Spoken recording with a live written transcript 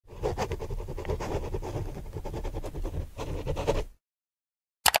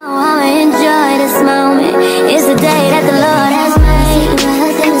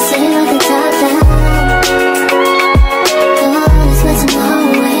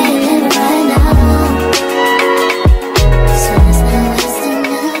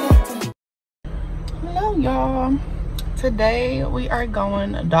today we are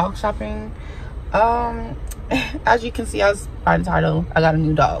going dog shopping. As you can see, as by the title, I got a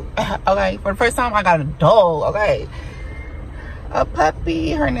new dog. Okay, for the first time I got a dog. Okay, a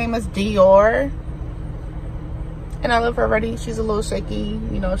puppy. Her name is Dior, and I love her already. She's a little shaky,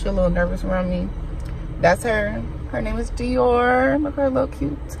 you know, she's a little nervous around me. That's her. Her name is Dior. Look at her little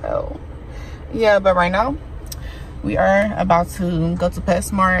cute tail. Yeah, but right now we are about to go to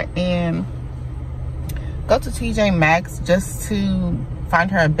PetSmart and go to TJ Maxx just to find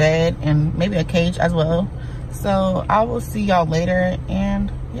her a bed and maybe a cage as well. So I will see y'all later,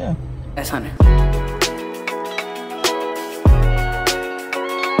 and yeah. That's Hunter.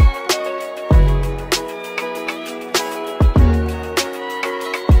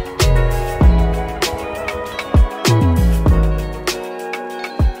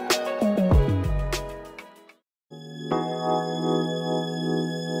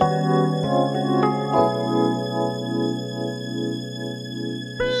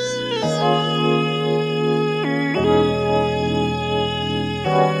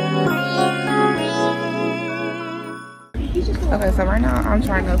 Okay, so right now I'm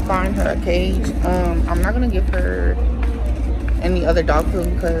trying to find her a cage. I'm not gonna give her any other dog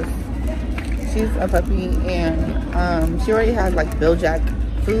food because she's a puppy, and she already has like BillJack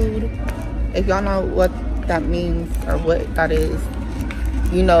food. If y'all know what that means or what that is,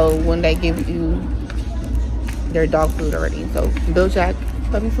 you know, when they give you their dog food already. So BillJack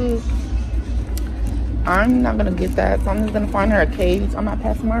puppy food, I'm not gonna get that, so I'm just gonna find her a cage. I'm at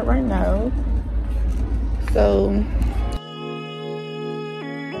PetSmart right now, so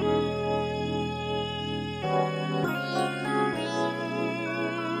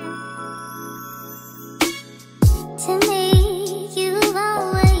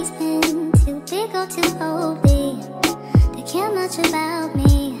about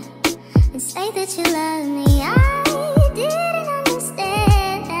me and say that you love me. I didn't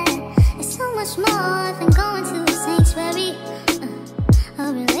understand that it's so much more than going to a sanctuary.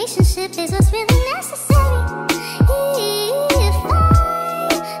 A relationship is what's really necessary. If I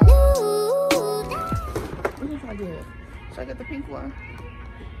knew that. What should I get? Should I get the pink one?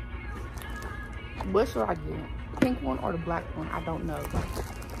 What should I get? Pink one or the black one? I don't know.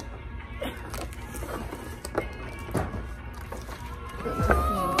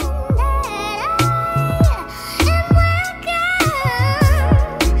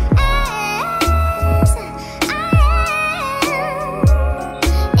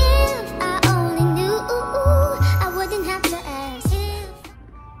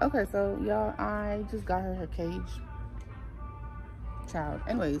 Okay, so y'all, I just got her cage. Child.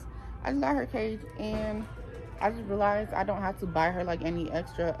 Anyways, I just got her cage, and I just realized I don't have to buy her like any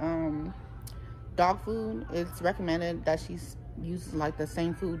extra dog food. It's recommended that she uses like the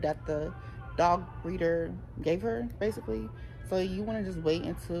same food that the dog breeder gave her, basically. So you want to just wait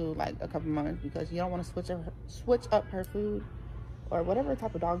until like a couple months, because you don't want to switch up her food or whatever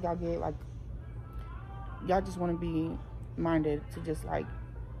type of dog y'all get. Like, y'all just want to be minded to just like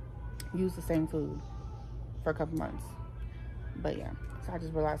use the same food for a couple months. But yeah, so I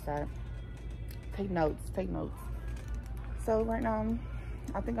just realized that. Take notes. So right now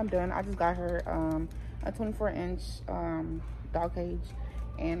I think I'm done. I just got her a 24-inch dog cage,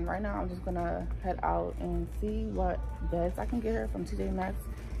 and right now I'm just gonna head out and see what beds I can get her from TJ Maxx.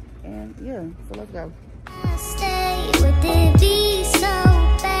 And yeah, so let's go. Would it be so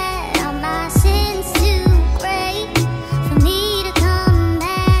bad? Are my sins too great for me to come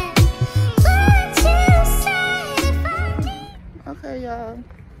back? What you said if I... Okay, y'all,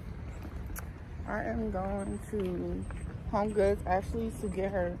 I am going to Home Goods actually to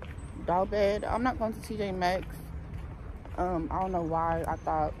get her dog bed. I'm not going to TJ Maxx. I don't know why I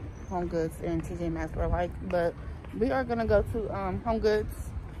thought Home Goods and TJ Maxx were alike, but we are gonna go to Home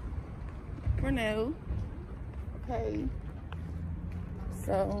Goods for now. Okay,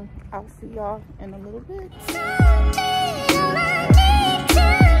 so I'll see y'all in a little bit.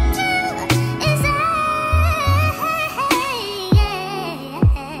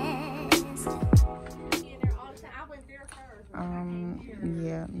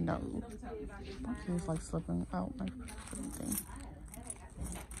 Yeah, no. Okay, it's like slipping out like everything.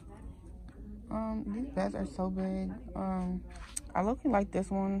 These beds are so big. I look like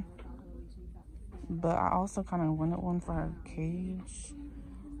this one, but I also kind of wanted one for her cage.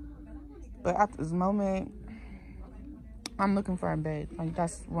 But at this moment, I'm looking for a bed. Like,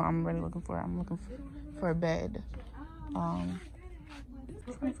 that's what I'm really looking for. I'm looking for a bed. Trying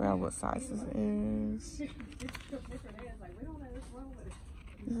to figure out what size this is.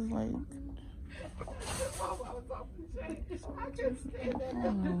 This is like I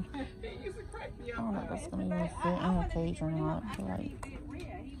don't know if that's gonna even fit in her cage or not. But like,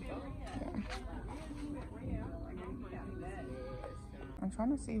 yeah. I'm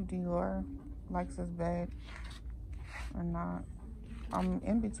trying to see if Dior likes his bed or not. I'm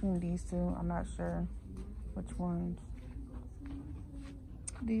in between these two. I'm not sure which ones.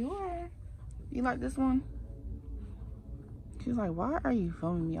 Dior, you like this one? She's like, why are you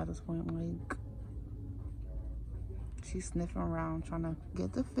filming me at this point? Like, she's sniffing around, trying to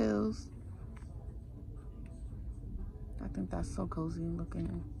get the feels. I think that's so cozy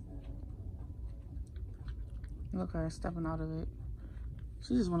looking. Look at her stepping out of it.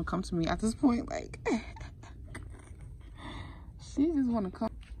 She just want to come to me at this point, like. She just want to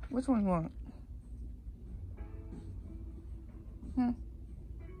come. Which one you want?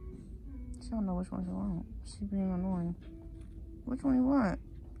 She don't know which one she want. She being annoying. Which one you want?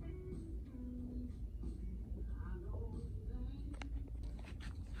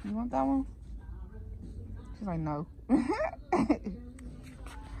 You want that one? She's like, no.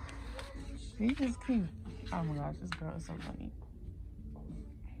 She just cute. Oh my gosh, this girl is so funny.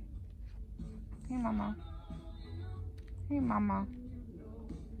 Hey, mama. Hey, mama.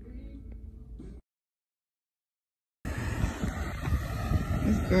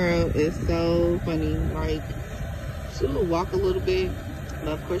 This girl is so funny. Like, she will walk a little bit,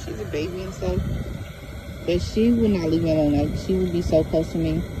 but of course she's a baby and stuff. But she would not leave me alone. Like, she would be so close to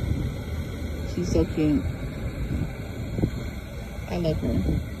me. She's so cute. I love her.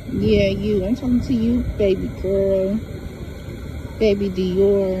 Yeah, you. I'm talking to you, baby girl. Baby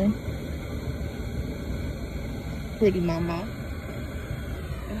Dior. Pretty mama.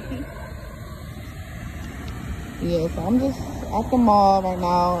 Yeah, so I'm just at the mall right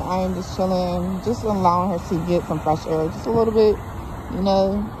now. I am just chilling, just allowing her to get some fresh air just a little bit, you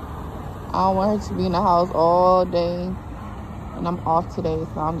know. I don't want her to be in the house all day, and I'm off today,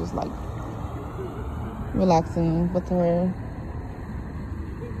 so I'm just like relaxing with her.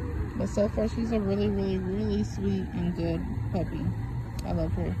 But so far, she's a really, really, really sweet and good puppy. I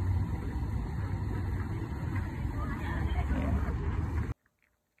love her.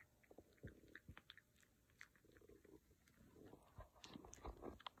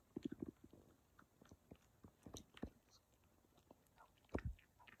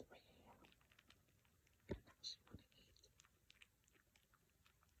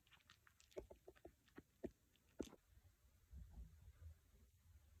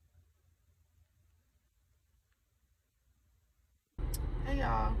 Hey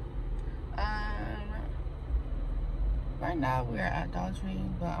y'all, right now we're at Dollar Tree,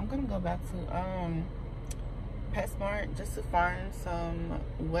 but I'm gonna go back to PetSmart just to find some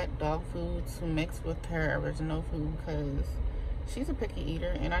wet dog food to mix with her original food, because she's a picky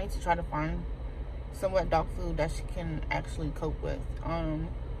eater and I need to try to find some wet dog food that she can actually cope with.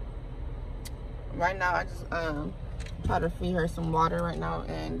 Right now I just try to feed her some water right now,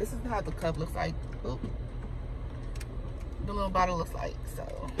 and this is how the cup looks like. Oop. The little bottle looks like. So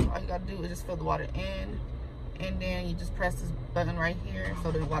all you gotta do is just fill the water in, and then you just press this button right here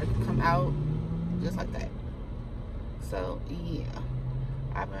so the water can come out just like that. So yeah,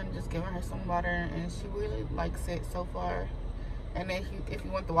 I've been just giving her some water and she really likes it so far. And then if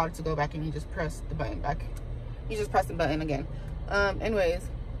you want the water to go back in, you just press the button back. You just press the button again. Anyways,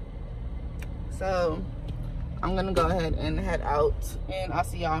 so I'm gonna go ahead and head out, and I'll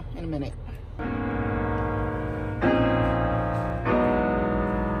see y'all in a minute.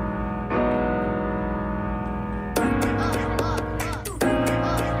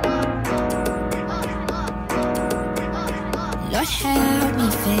 Lord help me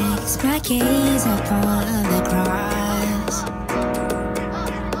fix my case of all of the cross.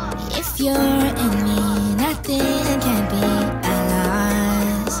 If you're in me, nothing can be a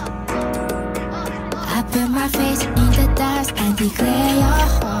loss. I put my face in the dust and declare you're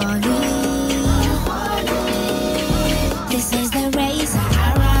holy. This is the race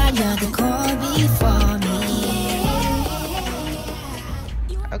I run, you're the core before me.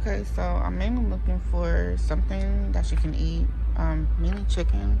 Okay, so I'm mainly looking for something that she can eat. Mainly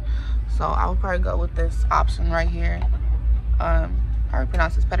chicken, so I would probably go with this option right here. How do you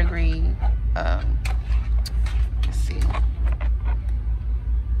pronounce this? Pedigree. Let's see.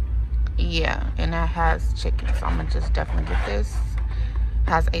 Yeah, and that has chicken, so I'm gonna just definitely get this.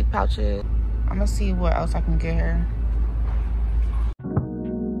 It has 8 pouches. I'm gonna see what else I can get her.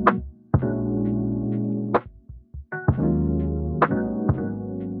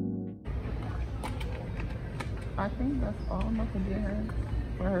 I think that's all I'm gonna get her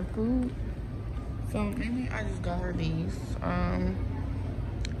for her food. So maybe I just got her these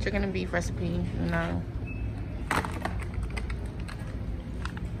chicken and beef recipe, you know.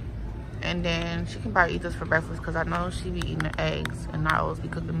 And then she can probably eat this for breakfast because I know she be eating the eggs and I always be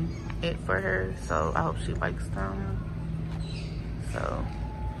cooking it for her. So I hope she likes them. So,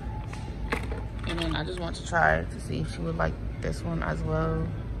 and then I just want to try to see if she would like this one as well.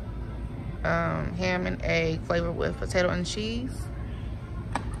 Ham and egg flavored with potato and cheese.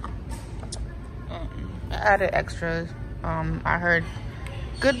 I added extra. I heard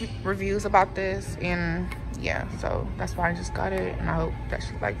good reviews about this, and yeah, so that's why I just got it, and I hope that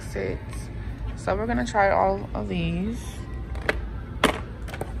she likes it. So we're gonna try all of these.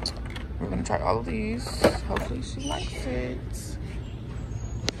 Hopefully she likes it.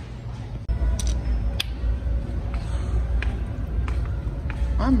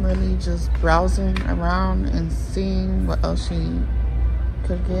 I'm really just browsing around and seeing what else she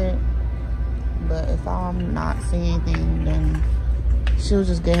could get. But if I'm not seeing anything, then she'll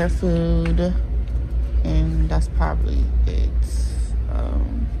just get her food. And that's probably it.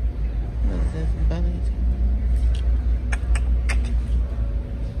 What is this? Belly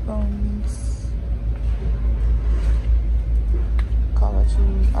bones. Collard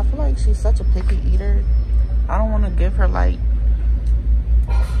cheese. I feel like she's such a picky eater. I don't want to give her like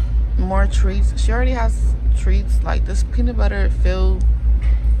more treats. She already has treats like this peanut butter filled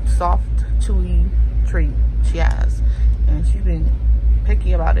soft chewy treat she has, and she's been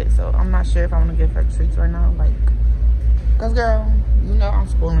picky about it, so I'm not sure if I want to give her treats right now, like, cause girl, you know I'm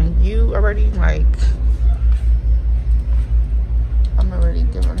spoiling you already. Like, I'm already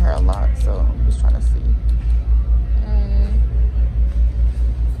giving her a lot, so I'm just trying to see.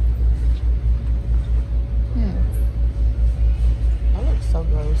 That looks so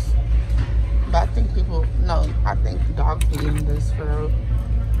gross. But I think dogs be eating this for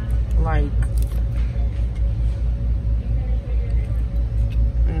like,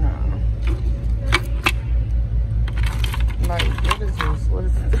 no. Like, what is this? What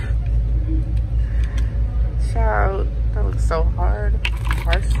is this? Child, that looks so hard.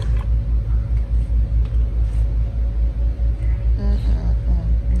 Harsh.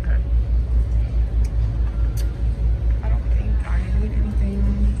 Okay. I don't think I need anything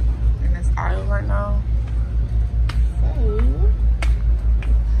in this aisle right now.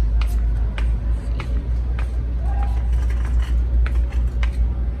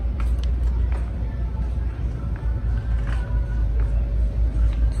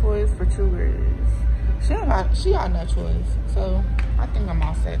 Toys for Tours. She got no choice, so I think I'm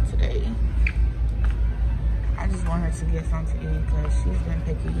all set today. I just want her to get something to eat because she's been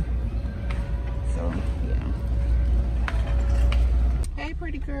picky. So yeah. Hey,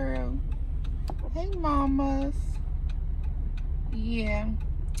 pretty girl. Hey, mamas. Yeah.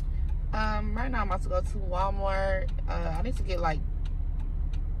 Right now I'm about to go to Walmart. I need to get like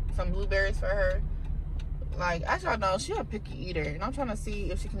some blueberries for her. Like, as y'all know, she's a picky eater, and I'm trying to see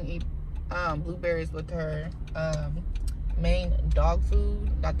if she can eat blueberries with her main dog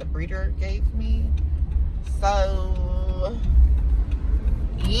food that the breeder gave me. So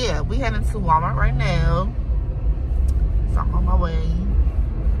yeah, we heading to Walmart right now. So I'm on my way,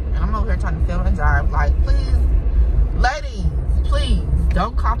 and I'm over here trying to film and drive. Like, please, ladies, please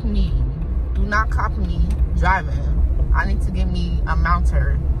don't copy me. Do not copy me driving. I need to get me a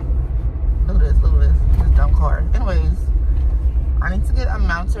mounter. Look at this dumb car. Anyways, I need to get a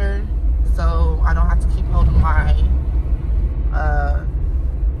mounter so I don't have to keep holding my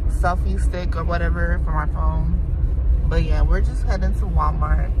selfie stick or whatever for my phone. But yeah, we're just heading to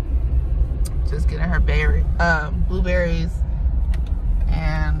Walmart, just getting her blueberries,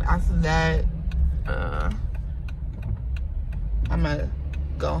 and after that I'm gonna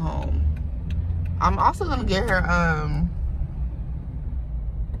go home. I'm also gonna get her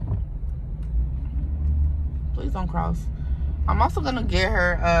please don't cross. I'm also gonna get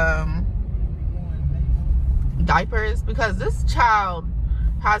her diapers, because this child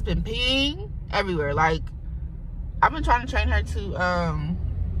has been peeing everywhere. Like, I've been trying to train her to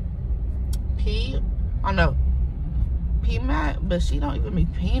pee on the pee mat, but she don't even be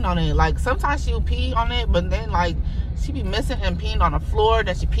peeing on it. Like, sometimes she'll pee on it, but then like she be missing and peeing on the floor.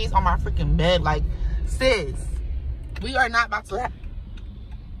 That she pees on my freaking bed. Like, sis, we are not about to have,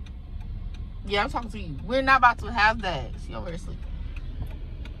 yeah, I'm talking to you. We're not about to have that. She over here sleeping.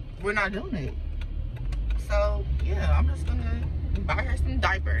 We're not doing it. So yeah, I'm just gonna buy her some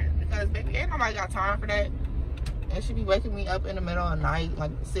diapers, because baby, ain't nobody got time for that. And she be waking me up in the middle of the night.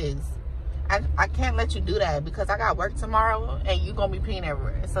 Like, sis, I can't let you do that, because I got work tomorrow and you gonna be peeing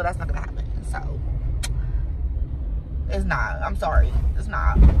everywhere. So that's not gonna happen. So it's not. I'm sorry. It's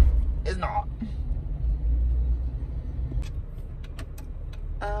not. It's not.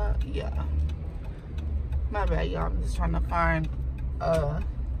 Yeah. My bad, y'all. I'm just trying to find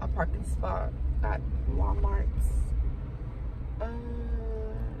a parking spot at Walmart. Girl,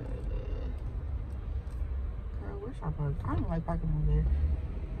 where's our park? I don't like parking over there.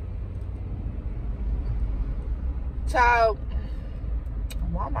 Child,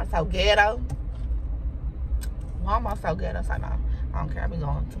 Walmart's so ghetto. Walmart's so ghetto. So no, I don't care. I be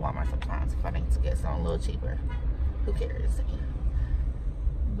going to Walmart sometimes if I need to get something a little cheaper. Who cares?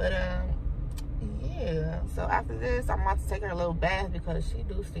 But yeah. So after this, I'm about to take her a little bath because she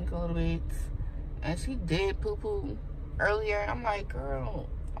do stink a little bit, and she did poo poo earlier. I'm like, girl,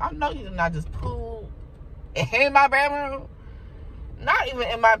 I know you did not just poo in my bedroom. Not even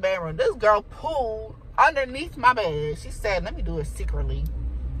in my bedroom. This girl pooed underneath my bed. She said, let me do it secretly.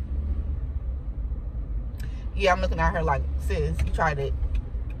 Yeah, I'm looking at her like, sis, you tried it.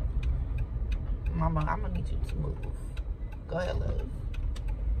 Mama, I'm gonna need you to move. Go ahead, love.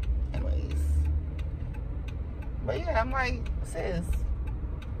 Anyways. But yeah, I'm like, sis,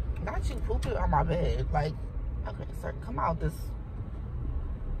 not you pooping on my bed. Like, okay, sir, come out this.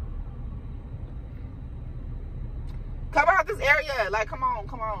 Come out this area. Like, come on,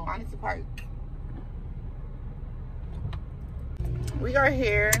 come on. I need to park. We are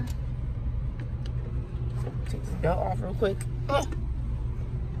here. Take this belt off real quick.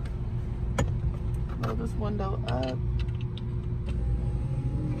 Roll this window up.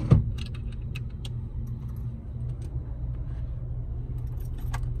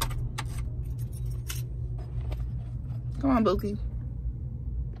 Come on, Bookie.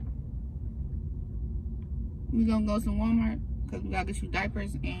 We gonna go to Walmart because we gotta get you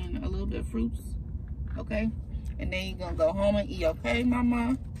diapers and a little bit of fruits, okay? And then you gonna go home and eat, okay,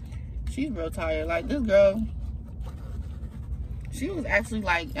 mama? She's real tired. Like, this girl, she was actually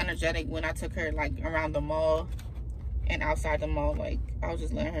like energetic when I took her like around the mall and outside the mall. Like, I was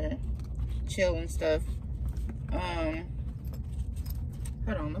just letting her chill and stuff. Hold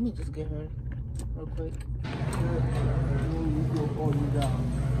on, let me just get her real quick.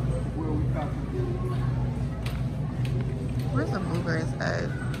 Where's the blueberries at?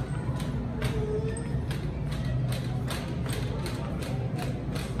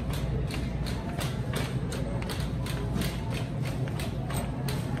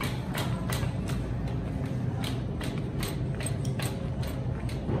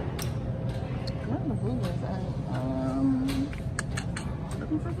 Where are the blueberries at?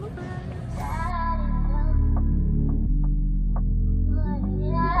 Looking for blueberries.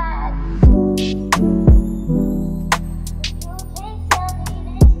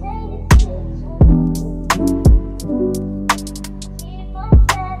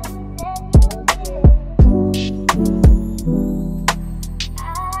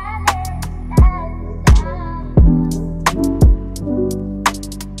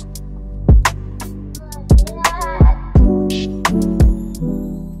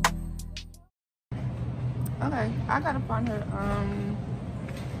 Okay, I gotta find her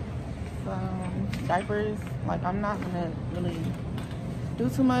some diapers. Like, I'm not gonna really do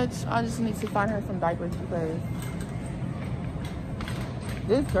too much. I just need to find her some diapers because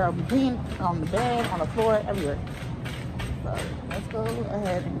this girl be peeing on the bed, on the floor, everywhere. So let's go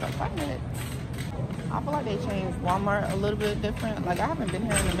ahead and go find it. I feel like they changed Walmart a little bit different. Like, I haven't been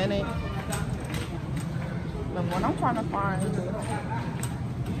here in a minute. But when I'm trying to find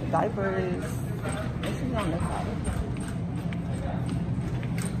diapers, this is on this side.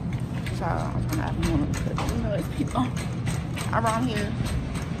 Child, I'm trying to ask one because you know it's people around here.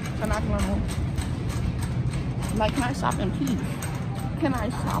 Can I come? Like, can I shop in peace? Can I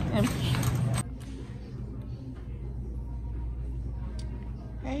shop in peace?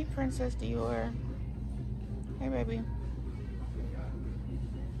 Hey, Princess Dior. Hey, baby.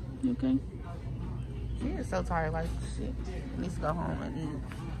 You okay? She is so tired. Like, she needs to go home and eat.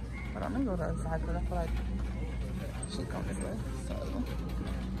 But I'm gonna go to the other side because I feel like she's going this way. So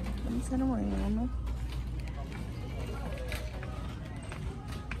let me send her in.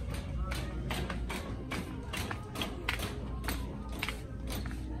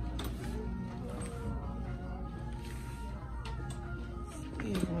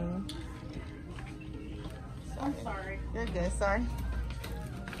 Excuse me. I'm sorry. You're good, sorry.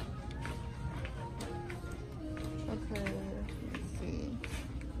 Okay, let's see.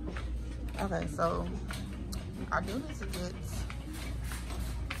 Okay, so I do need to get,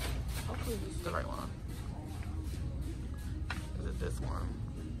 hopefully this is the right one. Is it this one?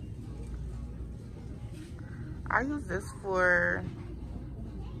 I use this for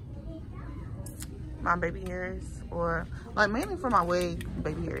my baby hairs, or like mainly for my wig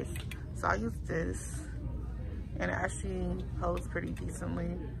baby hairs. So I use this and it actually holds pretty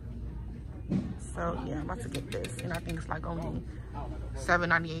decently. So yeah, I'm about to get this, and I think it's like only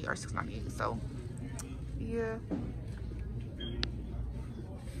 $7.98 or $6.98. So yeah.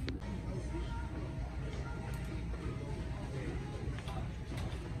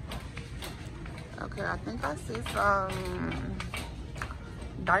 Okay, I think I see some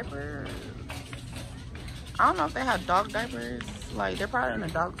diapers. I don't know if they have dog diapers. Like, they're probably in the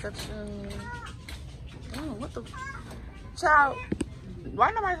dog section. Oh, what the child?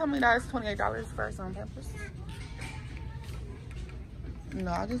 Why nobody tell me that it's $28 for some Pampers?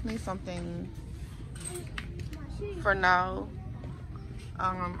 No, I just need something for now.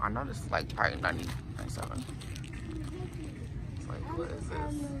 I know this is like probably 97. It's like, what is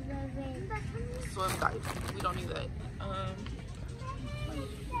this? Swim dice. We don't need that.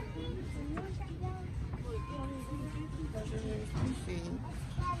 Let me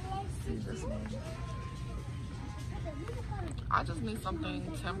see this one. I just need something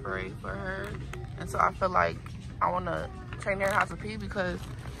temporary for her, and so I feel like I want to train her how to pee because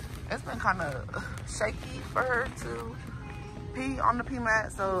it's been kind of shaky for her to pee on the pee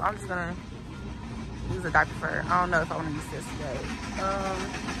mat. So I'm just gonna use a diaper for her. I don't know if I want to use this today.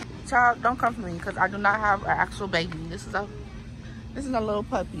 Child, don't come for me because I do not have an actual baby. This is a little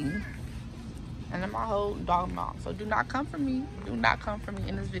puppy, and I'm my whole dog mom. So do not come for me. Do not come for me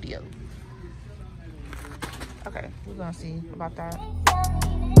in this video. Okay, we're gonna see about that.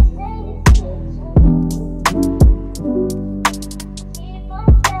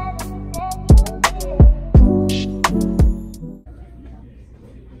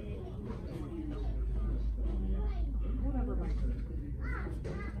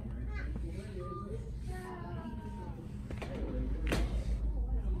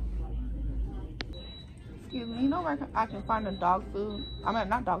 Excuse me, you know where I can find a dog food? I mean,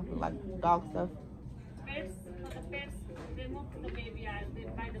 not dog food, like dog stuff.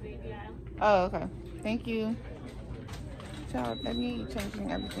 Oh, okay. Thank you. Child, they need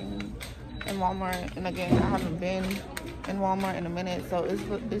changing everything in Walmart. And again, I haven't been in Walmart in a minute, so it's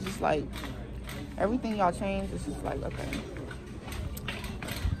just like everything y'all change. It's just like, okay.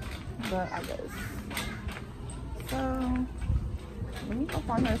 But I guess. So let me go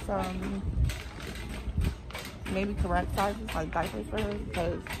find her some maybe correct sizes, like diapers for her,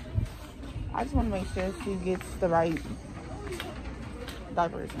 because I just want to make sure she gets the right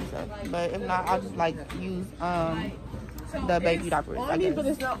diapers and stuff. But if not, I'll just like use the baby diapers. I guess. But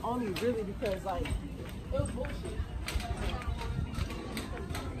it's not only really because like it was bullshit.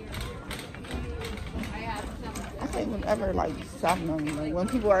 I can't even ever like stop knowing like when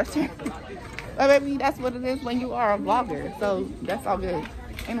people are saying, but baby, that's what it is when you are a vlogger. So that's all good.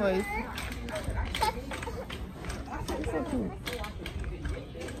 Anyways, it's so cute.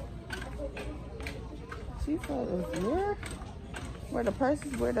 She said, where the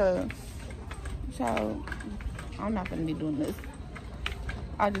purses, where the child. I'm not gonna be doing this.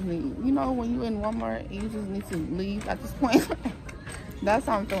 I just need, you know, when you in Walmart, you just need to leave at this point. That's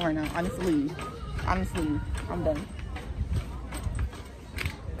how I'm feeling right now. I need to leave. Honestly, I'm done.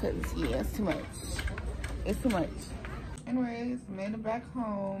 Cause yeah, it's too much. It's too much. Anyways, made it back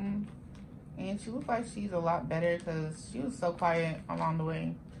home, and she looks like she's a lot better because she was so quiet along the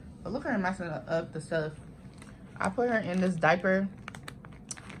way. But look at her messing up the stuff. I put her in this diaper,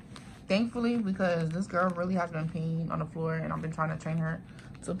 thankfully, because this girl really has been peeing on the floor, and I've been trying to train her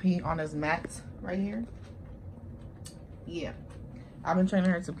to pee on this mat right here. Yeah, I've been training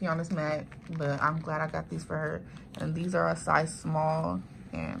her to pee on this mat, but I'm glad I got these for her. And these are a size small,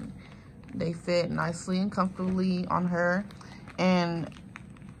 and they fit nicely and comfortably on her. And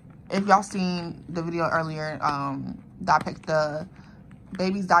if y'all seen the video earlier, that I picked the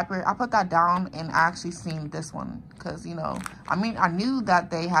baby's diaper, I put that down, and I actually seen this one because, you know, I mean, I knew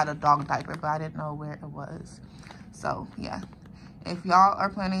that they had a dog diaper, but I didn't know where it was. So yeah, if y'all are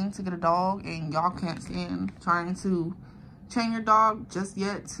planning to get a dog and y'all can't stand trying to train your dog just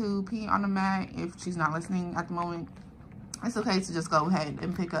yet to pee on the mat, if she's not listening at the moment, it's okay to just go ahead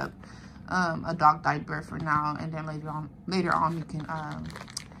and pick up a dog diaper for now, and then later on you can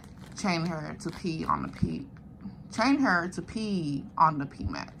train her to pee on the pee. Train her to pee on the pee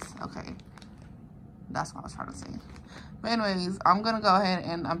mats. Okay, that's what I was trying to say. But anyways, I'm gonna go ahead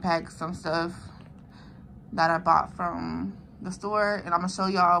and unpack some stuff that I bought from the store, and I'm gonna show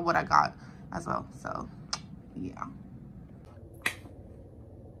y'all what I got as well. So yeah.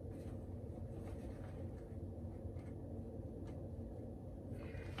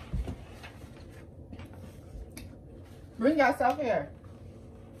 Bring yourself here.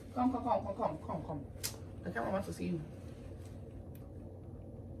 Come. The camera wants to see you.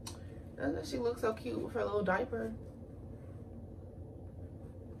 Doesn't she look so cute with her little diaper?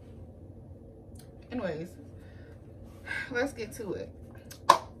 Anyways, let's get to it.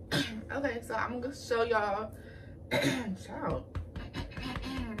 Okay, so I'm gonna show y'all. Child.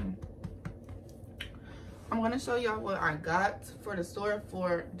 I'm gonna show y'all what I got for the store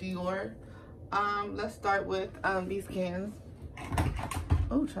for Dior. Let's start with these cans.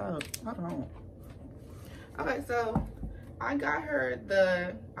 Oh, child, hold on. Okay, so I got her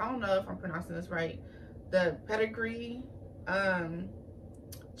the, I don't know if I'm pronouncing this right, the pedigree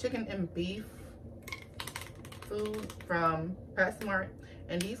chicken and beef food from PetSmart,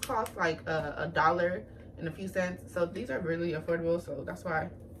 and these cost like $1 and a few cents, so these are really affordable, so that's why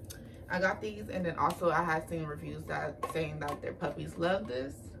I got these. And then also I had seen reviews that saying that their puppies love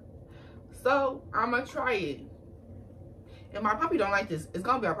this, so I'm gonna try it. If my puppy don't like this, it's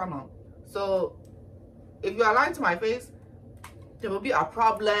gonna be a problem. So if you are lying to my face, there will be a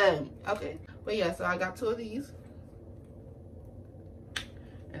problem. Okay, but yeah, so I got 2 of these,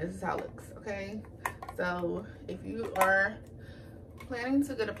 and this is how it looks. Okay, so if you are planning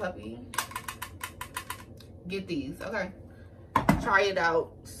to get a puppy, get these. Okay, try it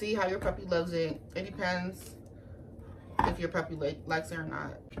out, see how your puppy loves it. It depends if your puppy likes it or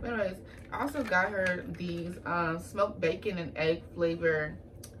not. Anyways, I also got her these smoked bacon and egg flavor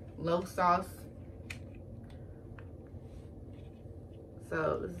low sauce.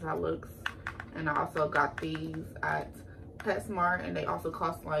 So this is how it looks. And I also got these at PetSmart, and they also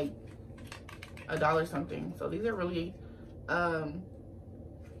cost like $1 something. So these are really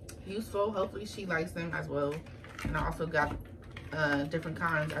useful. Hopefully she likes them as well. And I also got different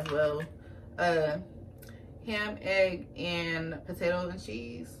kinds as well. Ham, egg, and potato and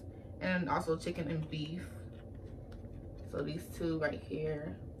cheese, and also chicken and beef. So these 2 right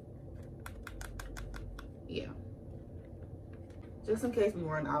here. Yeah, just in case we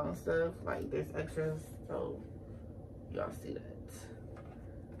run out of stuff, like there's extras, so y'all see that.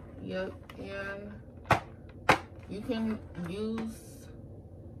 Yep, and you can use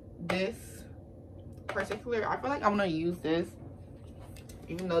this particular, I feel like I'm gonna use this,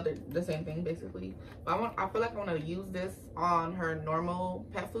 even though they're the same thing basically, but I feel like I want to use this on her normal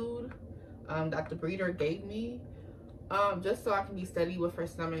pet food that the breeder gave me, just so I can be steady with her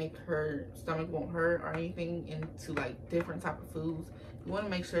stomach won't hurt or anything into like different type of foods. You want to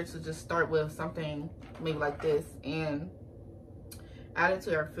make sure to just start with something maybe like this and add it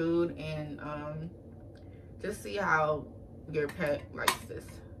to her food, and just see how your pet likes this.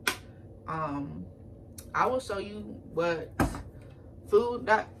 I will show you what food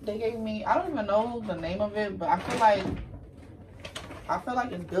that they gave me. I don't even know the name of it, but I feel like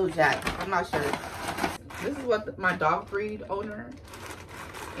it's Bill Jack. I'm not sure. This is what my dog breed owner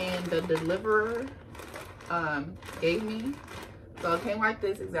and the deliverer gave me. So it came like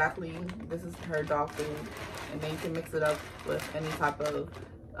this exactly. This is her dog food, and then you can mix it up with any type of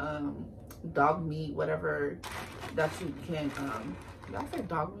dog meat, whatever that you can. Did I say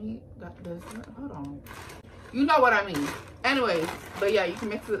dog meat? Hold on. You know what I mean. Anyways, but yeah, you can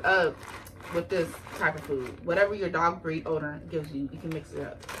mix it up with this type of food. Whatever your dog breed owner gives you, you can mix it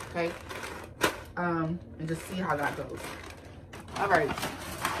up, okay? And just see how that goes. All right.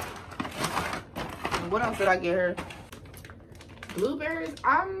 And what else did I get her? Blueberries.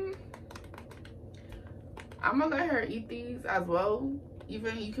 I'm gonna let her eat these as well.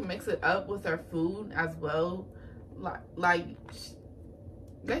 Even you can mix it up with her food as well. Like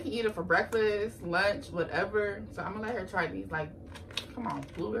they can eat it for breakfast, lunch, whatever. So I'm gonna let her try these. Like, come on,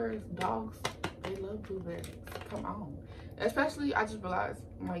 blueberries, dogs, they love blueberries. Come on. Especially, I just realized,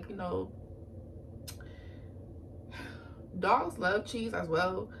 like, you know, dogs love cheese as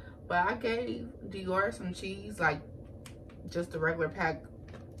well. But I gave Dior some cheese, like just the regular pack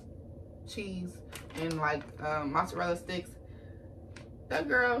cheese and like mozzarella sticks. That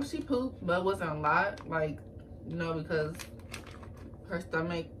girl, she pooped, but it wasn't a lot, like, you know, because her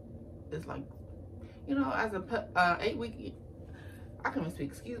stomach is like, you know, as a 8-week, I can't even speak,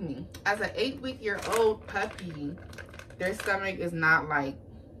 excuse me, as an 8-week-old puppy, their stomach is not like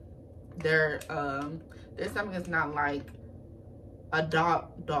their stomach is not like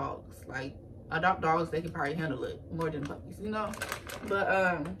adult dogs. Like adult dogs, they can probably handle it more than puppies, you know.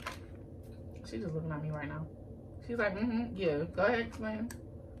 But she's just looking at me right now. She's like, yeah, go ahead, explain.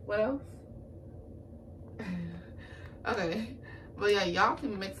 What else? Okay, but yeah, y'all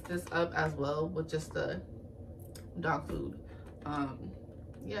can mix this up as well with just the dog food.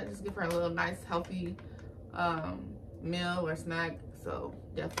 Yeah, just give her a little nice healthy meal or snack. So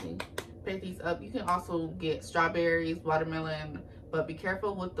definitely pick these up. You can also get strawberries, watermelon, but be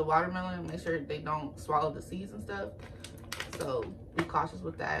careful with the watermelon. Make sure they don't swallow the seeds and stuff, so be cautious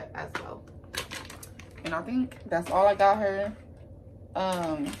with that as well. And I think that's all I got her.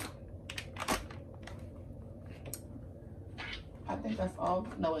 think that's all.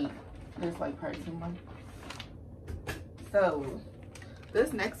 No, wait. There's like parts in one. So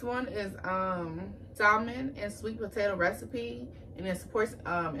this next one is salmon and sweet potato recipe, and it supports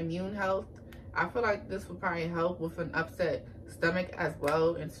immune health. I feel like this would probably help with an upset stomach as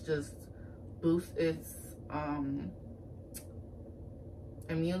well, and to just boost its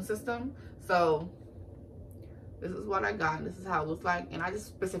immune system. So this is what I got. This is how it looks like, and I just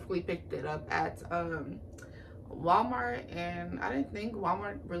specifically picked it up at Walmart, and I didn't think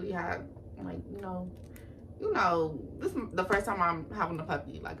Walmart really had, like, you know, this is the first time I'm having a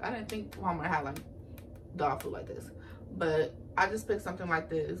puppy. Like, I didn't think Walmart had like dog food like this, but I just picked something like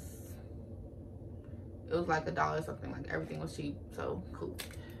this. It was like $1 or something. Like, everything was cheap, so cool.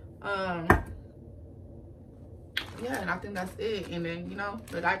 Yeah, and I think that's it. And then, you know,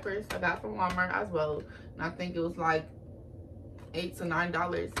 the diapers I got from Walmart as well, and I think it was like $8 to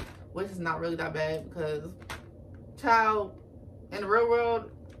 $9, which is not really that bad, because child, in the real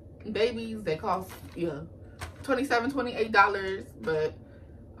world, babies, they cost, yeah, $27, $28, but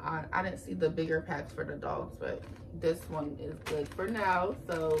I didn't see the bigger packs for the dogs, but this one is good for now.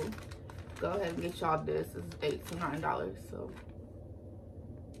 So go ahead and get y'all this. It's $8 to $9, so.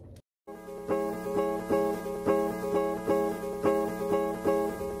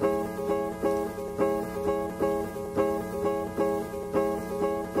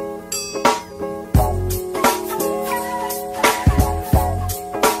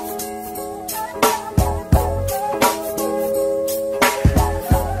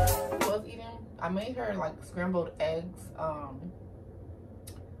 I made her like scrambled eggs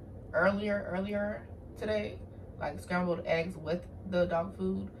earlier today, like scrambled eggs with the dog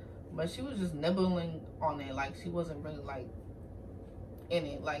food, but she was just nibbling on it. Like, she wasn't really like in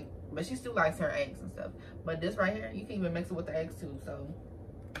it, like, but she still likes her eggs and stuff. But this right here, you can even mix it with the eggs too, so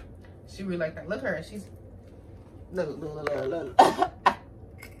she really like that. Look at her, she's look.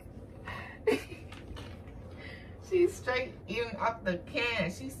 She's straight eating out the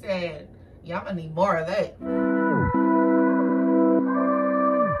can. She said, yeah, I'm gonna need more of that.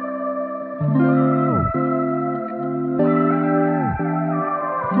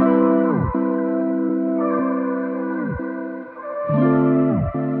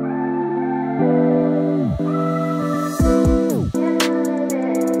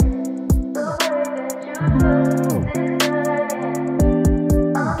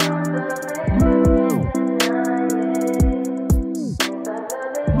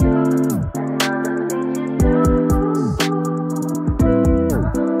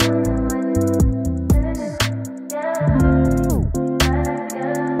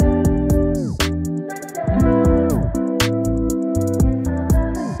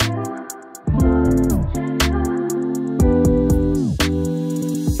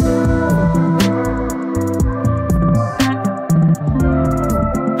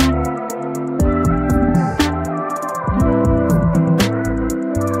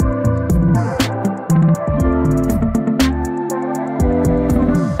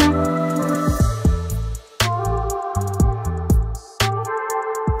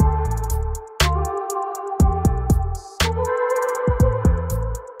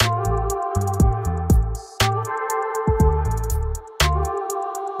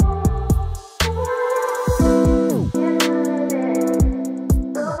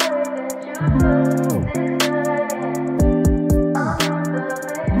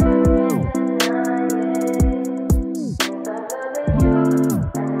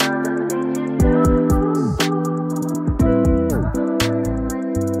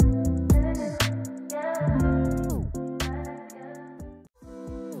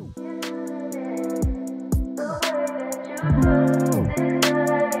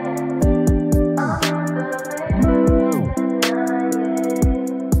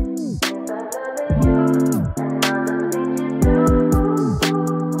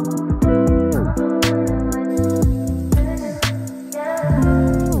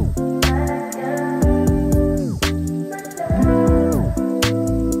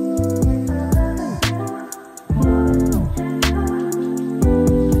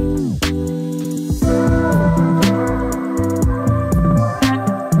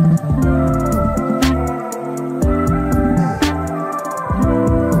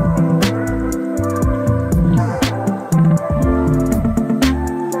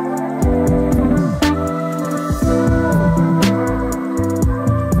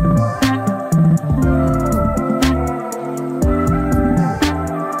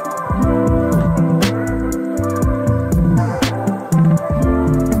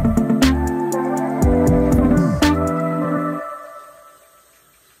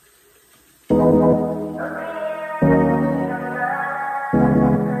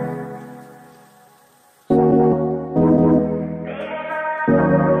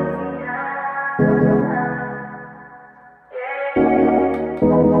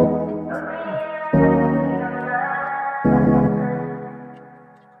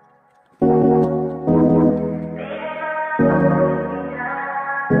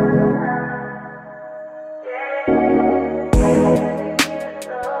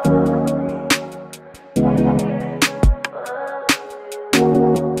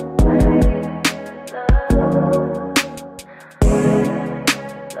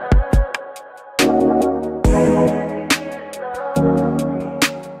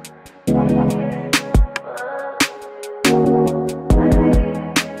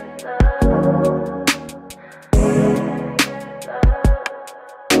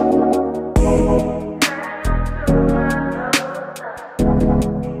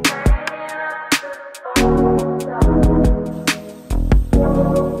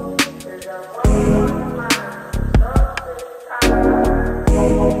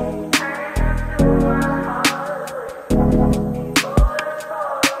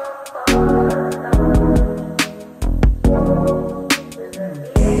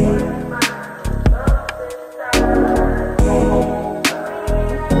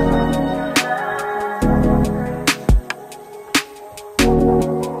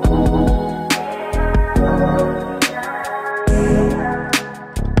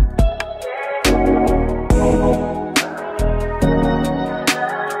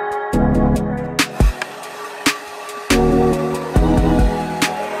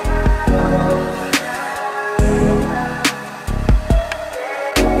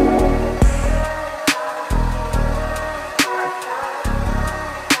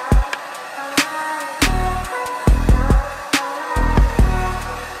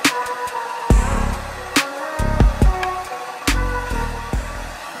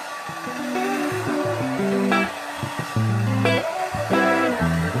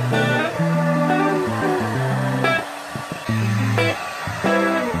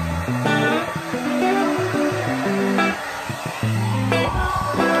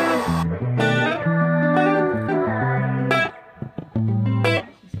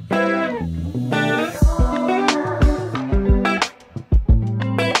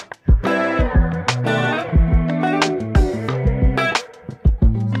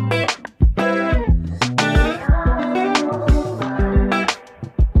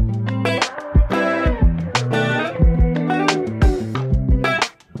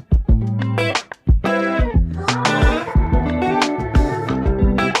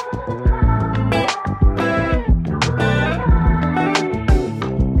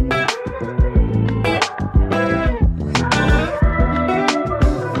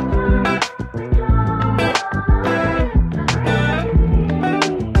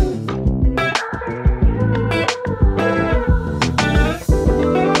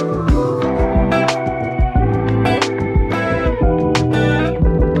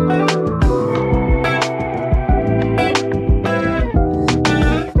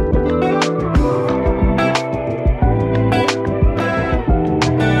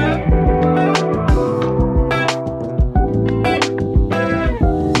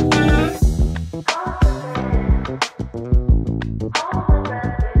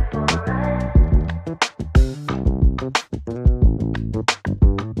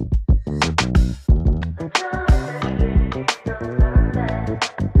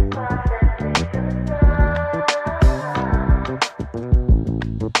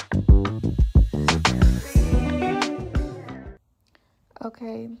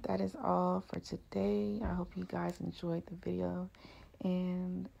 Okay, that is all for today. I hope you guys enjoyed the video,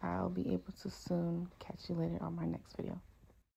 and I'll be able to soon catch you later on my next video.